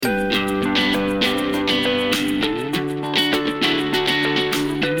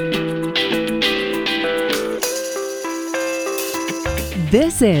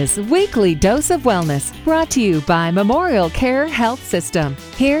This is Weekly Dose of Wellness, brought to you by Memorial Care Health System.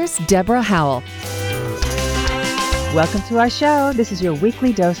 Here's Deborah Howell. Welcome to our show. This is your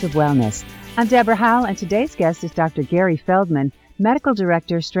Weekly Dose of Wellness. I'm Deborah Howell, and today's guest is Dr. Gary Feldman, Medical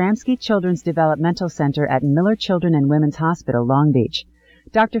Director, Stramsky Children's Developmental Center at Miller Children and Women's Hospital, Long Beach.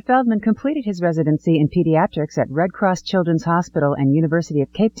 Dr. Feldman completed his residency in pediatrics at Red Cross Children's Hospital and University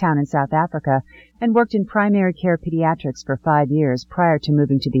of Cape Town in South Africa and worked in primary care pediatrics for 5 years prior to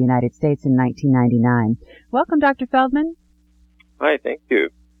moving to the United States in 1999. Welcome, Dr. Feldman. Hi, thank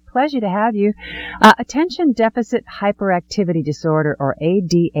you. Pleasure to have you. Attention Deficit Hyperactivity Disorder, or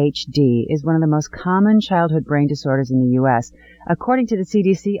ADHD, is one of the most common childhood brain disorders in the U.S. According to the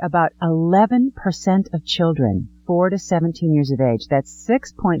CDC, about 11% of children 4 to 17 years of age, that's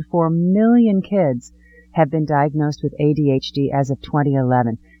 6.4 million kids, have been diagnosed with ADHD as of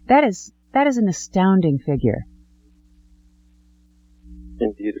 2011. That is an astounding figure.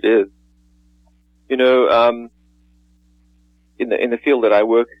 Indeed it is. You know, in the field that I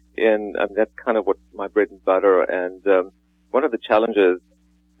work in, that's kind of what my bread and butter. And one of the challenges,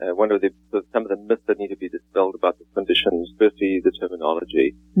 some of the myths that need to be dispelled about this condition is firstly the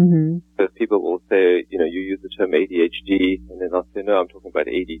terminology. Mm-hmm. Because people will say, you know, you use the term ADHD, and then I'll say, no, I'm talking about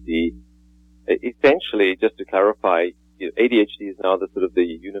ADD. Essentially, just to clarify, ADHD is now the sort of the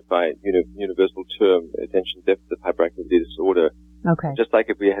universal term, attention deficit hyperactivity disorder. Okay. Just like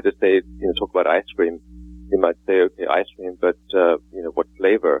if we had to say, talk about ice cream, you might say, okay, ice cream, but, what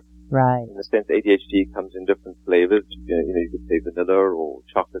flavor? Right. In a sense, ADHD comes in different flavors. You could say vanilla or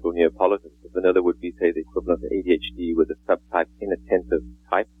chocolate or Neapolitan. So vanilla would be, say, the equivalent of ADHD with a subtype inattentive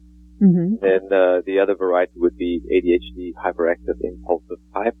type. Mm-hmm. Then the other variety would be ADHD hyperactive impulsive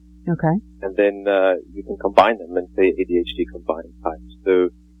type. Okay. And then you can combine them and say ADHD combined type. So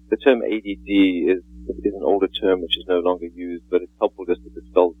the term ADD is an older term which is no longer used, but it's helpful just to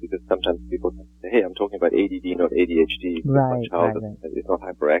dispel because sometimes people say, hey, I'm talking about ADD, not ADHD. Right, my child right. is not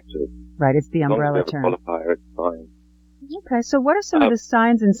hyperactive. Right, it's the As long umbrella as we have term. a qualifier, it's fine. Okay, so what are some of the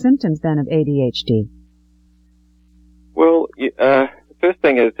signs and symptoms then of ADHD? Well, the first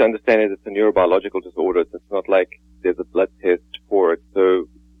thing is to understand is it's a neurobiological disorder. It's not like there's a blood test for it. So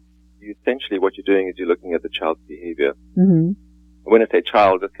essentially what you're doing is you're looking at the child's behavior. Mm-hmm. When I say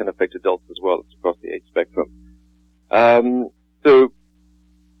child, it can affect adults as well. It's across the age spectrum. So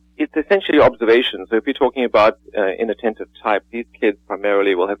it's essentially observation. So if you're talking about inattentive type, these kids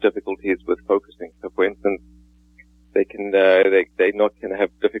primarily will have difficulties with focusing. So for instance, they can have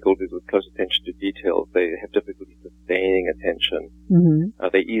difficulties with close attention to details. They have difficulty sustaining attention. Mm-hmm.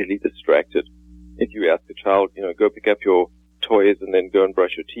 They're easily distracted. If you ask a child, go pick up your toys and then go and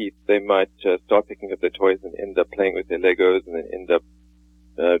brush your teeth, they might start picking up their toys and end up playing with their Legos and then end up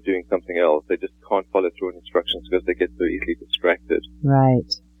doing something else. They just can't follow through on instructions because they get so easily distracted. Right.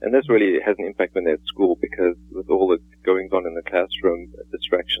 And this really has an impact when they're at school because with all the goings on in the classroom,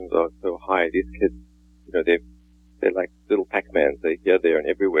 distractions are so high. These kids, they're like little Pac-Mans. They're here, there, and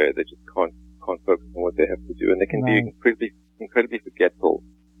everywhere. They just can't focus on what they have to do, and they can be incredibly forgetful.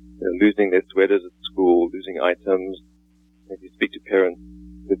 Losing their sweaters at school, losing items. If you speak to parents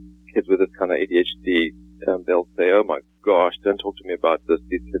with kids with this kind of ADHD, they'll say, "Oh my gosh, don't talk to me about this.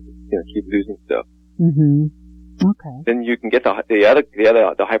 These kids, keep losing stuff." Mm-hmm. Okay. Then you can get the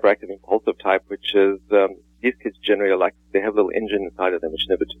hyperactive impulsive type, which is these kids generally are like they have a little engine inside of them which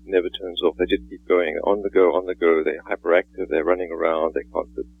never turns off. They just keep going on the go. They're hyperactive. They're running around. They can't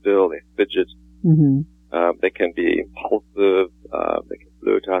sit still. They fidget. Mm-hmm. They can be impulsive. They can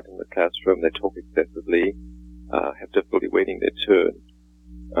blurt out in the classroom. They talk excessively. Have difficulty waiting their turn.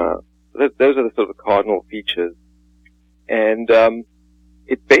 Those are the sort of cardinal features. And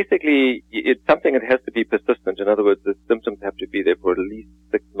it's something that has to be persistent. In other words, the symptoms have to be there for at least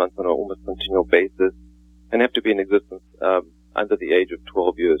 6 months on an almost continual basis and have to be in existence under the age of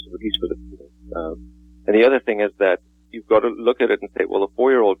 12 years, at least for the and the other thing is that you've got to look at it and say, well, a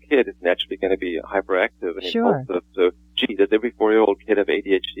 4-year-old kid is naturally going to be hyperactive and impulsive. So, does every 4-year-old kid have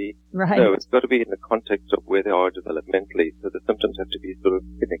ADHD? Right. No, it's got to be in the context of where they are developmentally. So the symptoms have to be sort of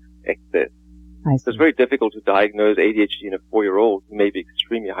in excess. I see. So it's very difficult to diagnose ADHD in a 4-year-old who may be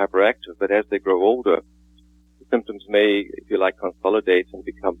extremely hyperactive, but as they grow older, the symptoms may, if you like, consolidate and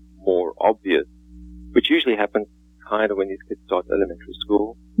become more obvious, which usually happens kind of when these kids start elementary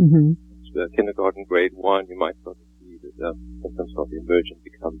school. Mm-hmm. Kindergarten, grade 1, you might start to see that symptoms start to emerge and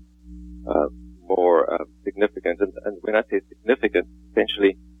become more significant. And when I say significant,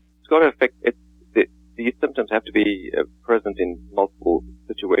 essentially, it's got to affect it. These symptoms have to be present in multiple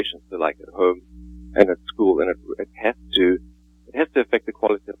situations, so like at home and at school, and it has to affect the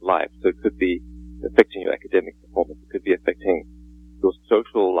quality of life. So it could be affecting your academic performance. It could be affecting your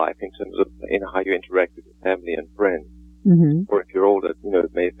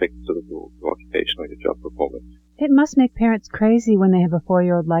may affect sort of your occupation or your job performance. It must make parents crazy when they have a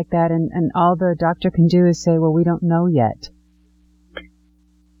 4-year-old like that, and all the doctor can do is say, well, we don't know yet.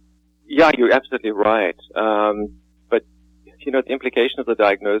 Yeah, you're absolutely right. But, the implications of the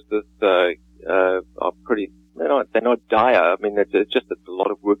diagnosis are pretty, they're not dire. I mean, it's just a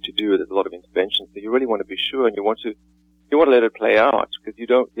lot of work to do. There's a lot of intervention. So you really want to be sure, and you want to let it play out, because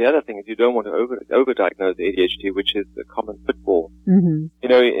the other thing is you don't want to overdiagnose ADHD, which is a common pitfall. Mm-hmm.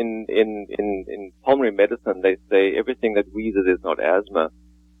 In pulmonary medicine, they say everything that wheezes is not asthma.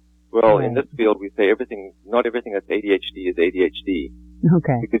 Well, Right. in this field, we say not everything that's ADHD is ADHD.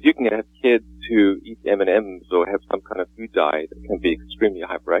 Okay. Because you can have kids who eat M&Ms or have some kind of food diet that can be extremely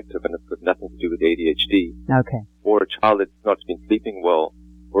hyperactive, and it's got nothing to do with ADHD. Okay. Or a child that's not been sleeping well,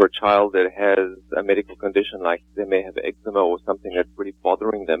 or a child that has a medical condition like they may have eczema or something that's really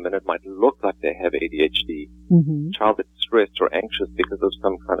bothering them, and it might look like they have ADHD. Mm-hmm. A child that's stressed or anxious because of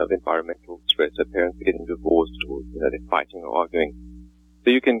some kind of environmental stress, their parents are getting divorced, or they're fighting or arguing. So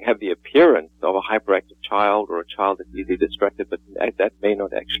you can have the appearance of a hyperactive child or a child that's easily distracted, but that may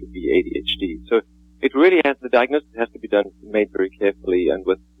not actually be ADHD. So it really the diagnosis has to be made very carefully, and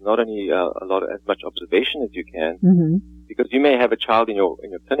with not only as much observation as you can, Mm-hmm. because you may have a child in your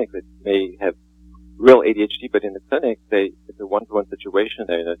clinic that may have real ADHD, but in the clinic, it's a one-to-one situation,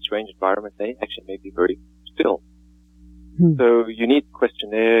 they're in a strange environment, they actually may be very still. Hmm. So you need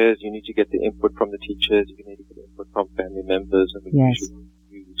questionnaires, you need to get the input from the teachers, you need to get input from family members, and we Yes. usually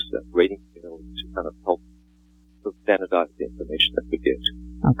use rating scales to kind of help sort of standardize the information that we get.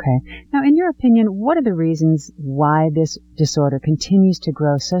 Okay. Now, in your opinion, what are the reasons why this disorder continues to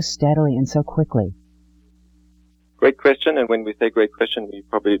grow so steadily and so quickly? Great question, and when we say great question, it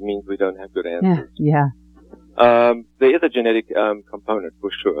probably means we don't have good answers. Yeah. There is a genetic component for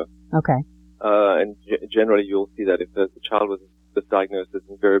sure. Okay. And generally you'll see that if there's a child with this diagnosis,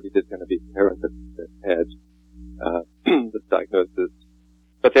 invariably there's going to be a parent that had this diagnosis.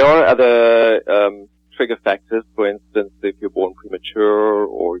 But there are other trigger factors. For instance, if you're born premature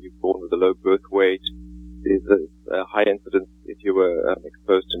or you're born with a low birth weight, there's a high incidence if you were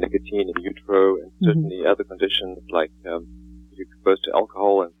exposed to nicotine in utero, and certainly other conditions like if you're exposed to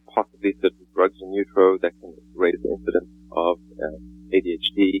alcohol and possibly certain drugs in utero that can raise the incidence of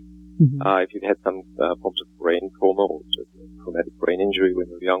ADHD. Mm-hmm. If you've had some forms of brain trauma or traumatic brain injury when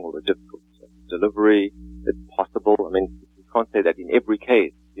you're young, or a difficult delivery, it's possible. I mean, you can't say that in every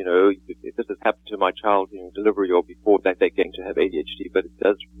case. If this has happened to my child in delivery or before that, they're going to have ADHD, but it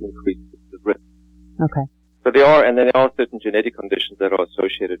does increase the risk. Okay. But there are certain genetic conditions that are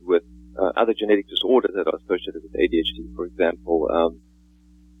associated with other genetic disorders that are associated with ADHD. For example,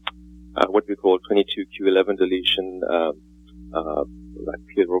 what we call 22q11 deletion, like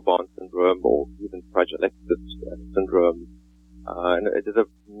Pierre-Robin syndrome, or even Fragile X syndrome. And there's a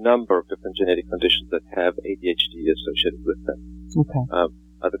number of different genetic conditions that have ADHD associated with them. Okay.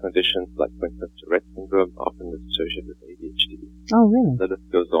 Other conditions, like for instance Tourette syndrome, often is associated with ADHD. Oh, really? The list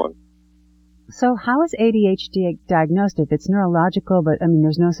goes on. So how is ADHD diagnosed if it's neurological, but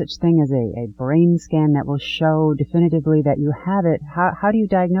there's no such thing as a brain scan that will show definitively that you have it? How do you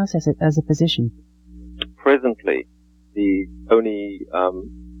diagnose as a physician? Presently, the only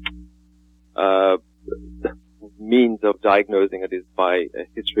means of diagnosing it is by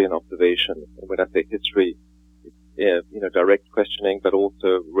history and observation. And when I say history, it's direct questioning, but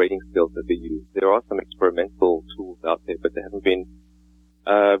also rating skills that we use. There are some experimental tools out there, but they haven't been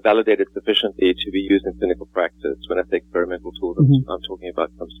validated sufficiently to be used in clinical practice. When I say experimental tools, I'm talking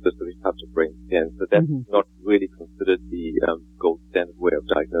about some specific types of brain scans. So that's not really considered the gold standard way of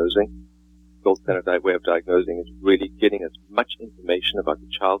diagnosing. Gold standard way of diagnosing is really getting as much information about the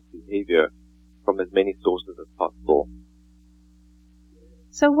child's behavior from as many sources as possible.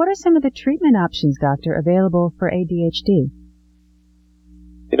 So what are some of the treatment options, doctor, available for ADHD?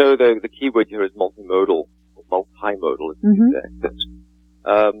 The key word here is multimodal, or multimodal, is the exact.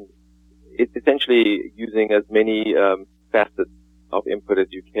 It's essentially using as many facets of input as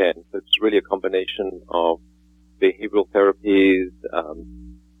you can. So it's really a combination of behavioral therapies,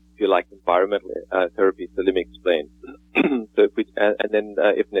 if you like, environmental therapies. So let me explain.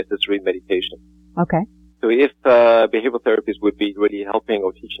 If necessary, medication. Okay. So if behavioral therapies would be really helping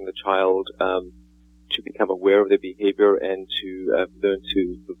or teaching the child to become aware of their behavior and to learn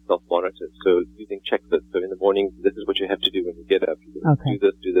to self-monitor. So using checklists. So in the morning, this is what you have to do when you get up. You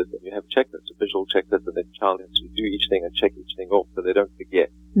do this, and you have a checklist, a visual checklist, and the child has to do each thing and check each thing off so they don't forget.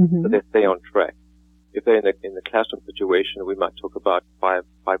 So they stay on track. If they're in the classroom situation, we might talk about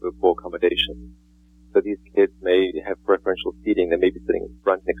 504 accommodation. So these kids may have preferential seating. They may be sitting in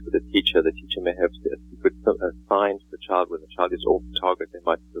front next to the teacher. The teacher may have a secret sign to the child when the child is off target. They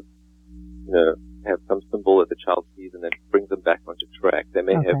might sort of, have some symbol that the child sees and then brings them back onto track. They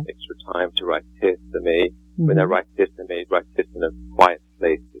may have extra time to write tests. They may, when they write tests, they may write tests in a quiet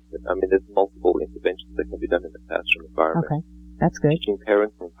place. I mean, there's multiple interventions that can be done in the classroom environment. Okay, that's good. Teaching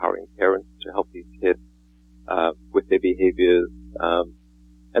parents and empowering parents to help these kids with their behaviors.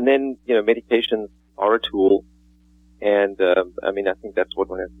 And then, medications are a tool. And, I think that's what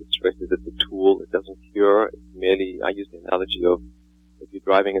one has to stress is it's a tool. It doesn't cure. It's merely, I use the analogy of if you're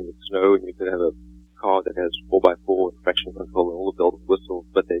driving in the snow and you could have a car that has 4x4 traction control and all the bells and whistles,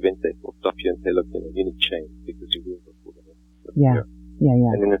 but they eventually will stop you and say, look, you need chains because your wheels are falling off. Yeah.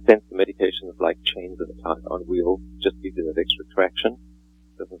 And in a sense, the medication is like chains on wheels, just gives you that extra traction.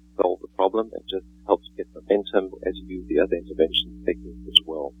 Doesn't solve the problem. It just helps get momentum as you use the other intervention techniques as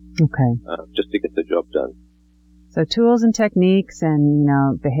well. Okay. Just to get the job done. So tools and techniques and,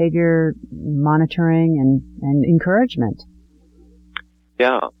 behavior monitoring and encouragement.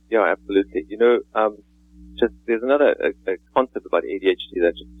 Yeah, absolutely. There's another a concept about ADHD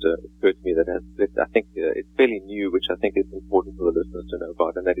that just occurred to me that I think it's fairly new, which I think is important for the listeners to know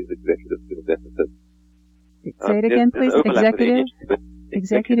about, and that is executive skill deficit. Say it again, please.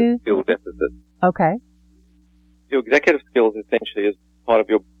 Executive skill deficit. Okay. Your executive skills essentially is part of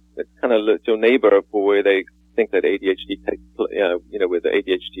it's kind of your neighbor for where they think that ADHD takes, where the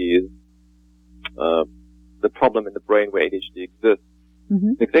ADHD is the problem in the brain where ADHD exists.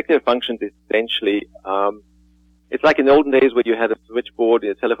 Mm-hmm. The executive functions is essentially, it's like in the olden days where you had a switchboard,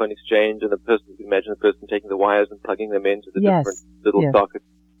 a telephone exchange, and imagine a person taking the wires and plugging them into the different little sockets.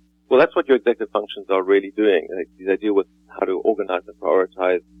 Well, that's what your executive functions are really doing. They deal with how to organize and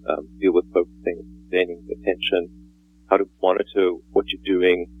prioritize, deal with focusing, sustaining attention, how to monitor what you're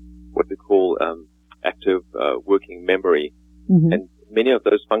doing, what we call active working memory. Mm-hmm. And many of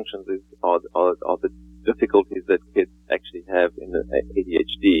those functions are the difficulties that kids actually have in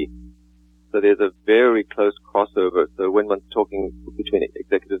ADHD. So there's a very close crossover. So when one's talking between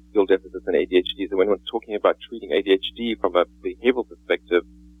executive skill deficits and ADHD, so when one's talking about treating ADHD from a behavioral perspective,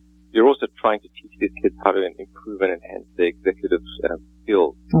 you're also trying to teach these kids how to improve and enhance their executive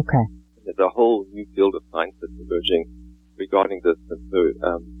skills. Okay. There's a whole new field of science that's emerging regarding this. And so,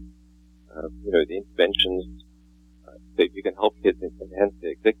 the interventions, so if you can help kids enhance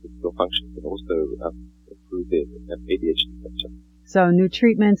their executive skill functions and also improve their ADHD symptoms. So new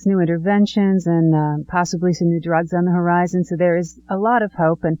treatments, new interventions, and possibly some new drugs on the horizon. So there is a lot of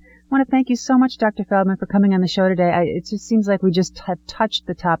hope. And I want to thank you so much, Dr. Feldman, for coming on the show today. It just seems like we just have touched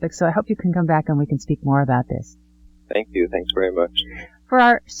the topic. So I hope you can come back and we can speak more about this. Thank you. Thanks very much. For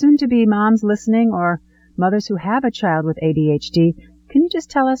our soon-to-be moms listening or mothers who have a child with ADHD, can you just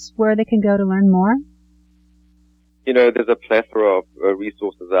tell us where they can go to learn more? There's a plethora of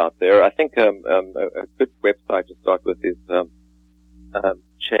resources out there. I think a good website to start with is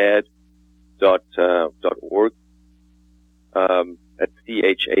chadd.org. That's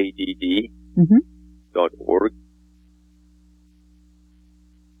CHADD.org.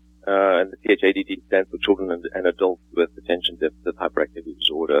 And the CHADD stands for Children and Adults with Attention Deficit Hyperactivity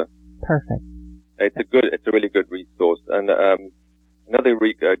Disorder. Perfect. It's a really good resource. And another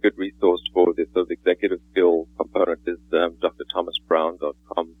good resource for this sort of executive skill component is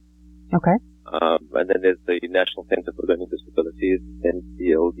drthomasbrown.com. Okay. And then there's the National Center for Learning Disabilities,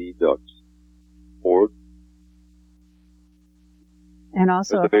 ncld.org. And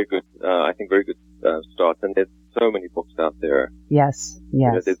also, it's a very good, very good start. And there's so many books out there. Yes.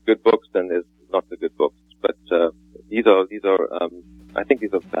 There's good books and there's not so good books, but these are I think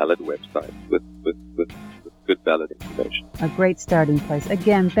these are valid websites with good, valid information. A great starting place.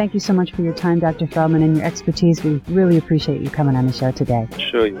 Again, thank you so much for your time, Dr. Feldman, and your expertise. We really appreciate you coming on the show today.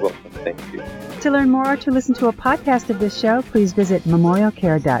 Sure, you're welcome. Thank you. To learn more or to listen to a podcast of this show, please visit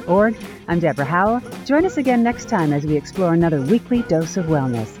memorialcare.org. I'm Deborah Howell. Join us again next time as we explore another weekly dose of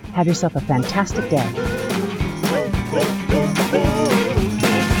wellness. Have yourself a fantastic day.